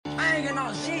nigga,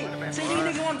 no shit. See, these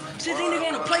niggas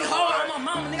wanna play hard on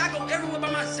my mama, nigga. I go everywhere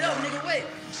by myself, nigga. Wait.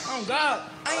 Oh God,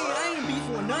 I ain't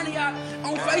beefing with none of y'all.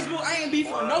 On Facebook, I ain't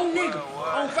beefing with no nigga.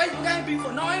 On Facebook, I ain't beefing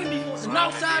with I ain't beefing with the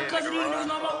North Side because of these niggas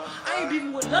no more. I ain't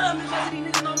beefing with Love because of these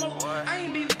niggas no more. I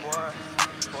ain't beefing.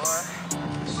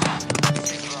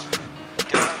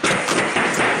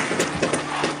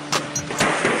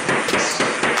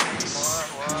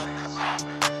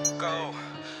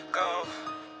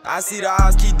 I see the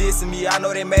odds keep dissing me, I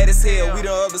know they mad as hell. We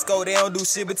done up the score, they don't do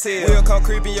shit but tell. We'll come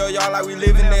creeping your yard like we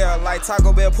living there. Like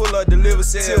Taco Bell, pull up, deliver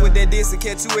shit. Chill with that diss and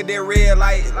catch you with that red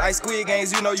light. Like Squid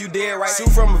Games, you know you dead right. Shoot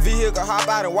from a vehicle, hop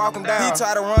out and walk him down. He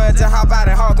try to run, just hop out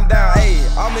and hawk him down. Hey,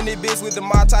 I'm in this bitch with the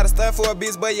mob, try to stunt for a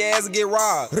bitch, but your ass will get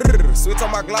robbed. Switch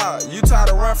on my Glock. You try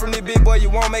to run from this bitch, boy, you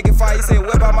won't make it far. He said,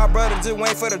 what about my brother? Just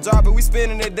wait for the drop. But we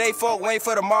spending the day, folk, wait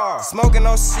for tomorrow. Smoking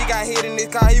on shit, got hit in this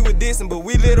car, he was dissing, but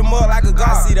we lit him up like a god.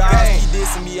 I see the odds keep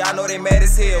dissing me, I know they mad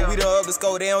as hell. We done up the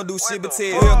score, they don't do shit but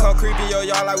tell. We'll come creeping your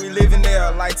yard like we living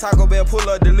there. Like Taco Bell, pull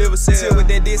up, deliver shit. Chill with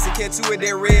that diss and catch you with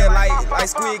that red light. Like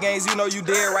Squid Games, you know you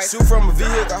dead right. Shoot from a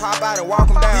vehicle, hop out and walk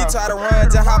him down. He try to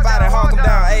run, just hop out and hawk him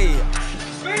down. Hey.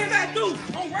 Spin back through,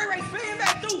 on Ray Ray, spin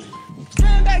back through.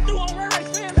 Spin back through, on Ray Ray,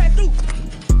 spin back through.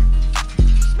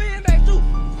 Spin back through,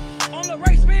 on the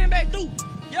Ray, spin back through.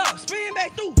 Yeah, spin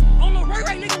back through, on the Ray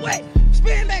Ray, nigga, wet.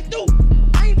 Spin back through.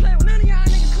 I ain't playing with none of y'all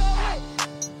niggas.